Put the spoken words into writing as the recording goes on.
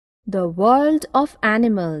The world of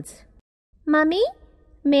animals. Mummy,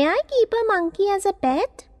 may I keep a monkey as a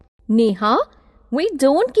pet? Neha, we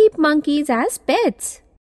don't keep monkeys as pets.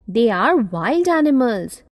 They are wild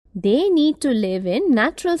animals. They need to live in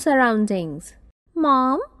natural surroundings.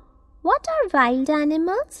 Mom, what are wild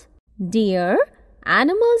animals? Dear,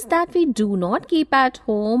 animals that we do not keep at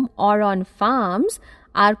home or on farms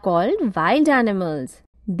are called wild animals.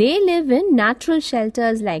 They live in natural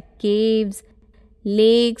shelters like caves,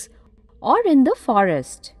 lakes, or in the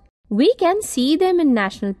forest. We can see them in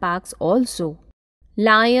national parks also.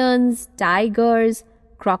 Lions, tigers,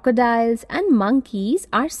 crocodiles, and monkeys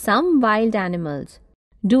are some wild animals.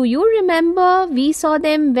 Do you remember we saw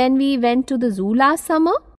them when we went to the zoo last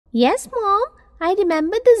summer? Yes, Mom, I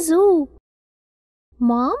remember the zoo.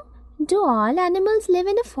 Mom, do all animals live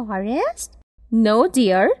in a forest? No,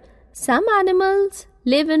 dear. Some animals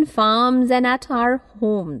live in farms and at our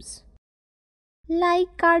homes.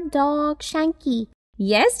 Like our dog Shanky.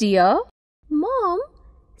 Yes, dear. Mom,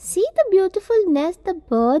 see the beautiful nest the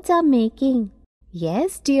birds are making.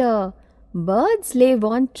 Yes, dear. Birds live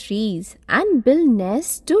on trees and build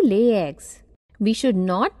nests to lay eggs. We should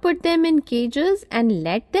not put them in cages and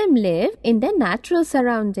let them live in their natural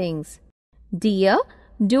surroundings. Dear,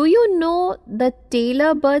 do you know the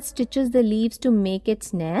tailor bird stitches the leaves to make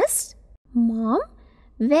its nest? Mom,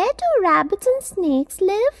 where do rabbits and snakes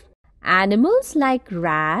live? Animals like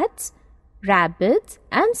rats, rabbits,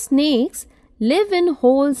 and snakes live in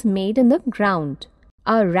holes made in the ground.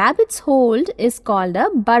 A rabbit's hole is called a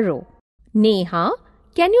burrow. Neha,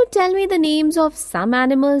 can you tell me the names of some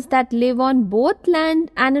animals that live on both land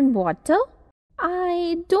and in water?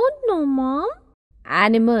 I don't know, Mom.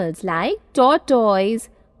 Animals like tortoise,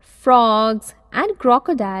 frogs, and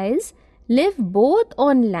crocodiles live both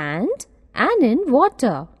on land and in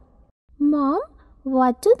water. Mom,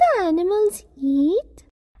 what do the animals eat?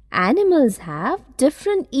 Animals have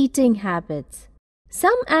different eating habits.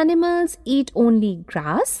 Some animals eat only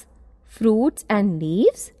grass, fruits, and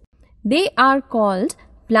leaves. They are called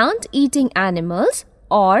plant-eating animals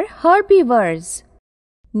or herbivores.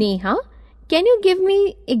 Neha, can you give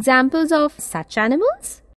me examples of such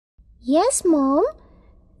animals? Yes, Mom.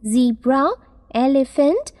 Zebra,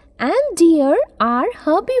 elephant, and deer are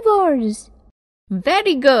herbivores.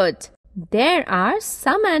 Very good. There are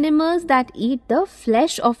some animals that eat the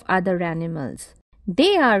flesh of other animals.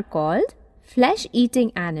 They are called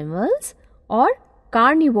flesh-eating animals or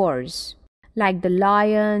carnivores, like the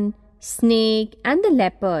lion, snake, and the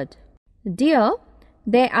leopard. Dear,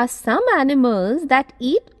 there are some animals that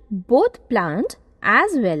eat both plant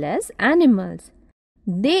as well as animals.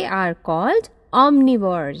 They are called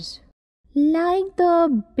omnivores. Like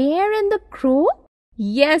the bear and the crow?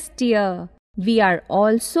 Yes, dear. We are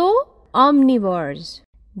also omnivores.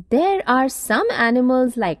 There are some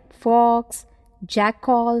animals like fox,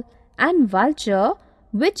 jackal, and vulture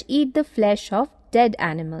which eat the flesh of dead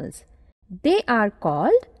animals. They are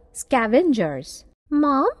called scavengers.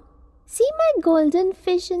 Mom, see my golden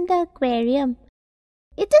fish in the aquarium.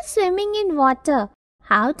 It is swimming in water.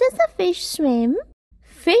 How does the fish swim?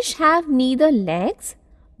 Fish have neither legs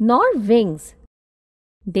nor wings.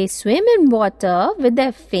 They swim in water with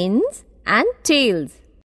their fins and tails.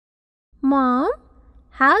 Mom,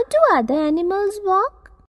 how do other animals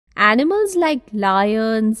walk? Animals like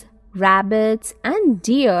lions, rabbits, and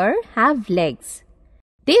deer have legs.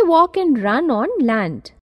 They walk and run on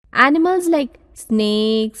land. Animals like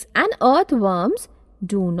snakes and earthworms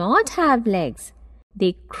do not have legs.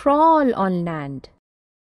 They crawl on land.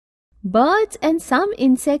 Birds and some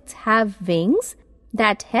insects have wings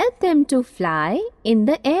that help them to fly in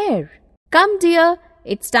the air. Come, dear,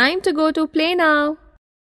 it's time to go to play now.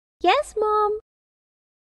 Yes, Mom.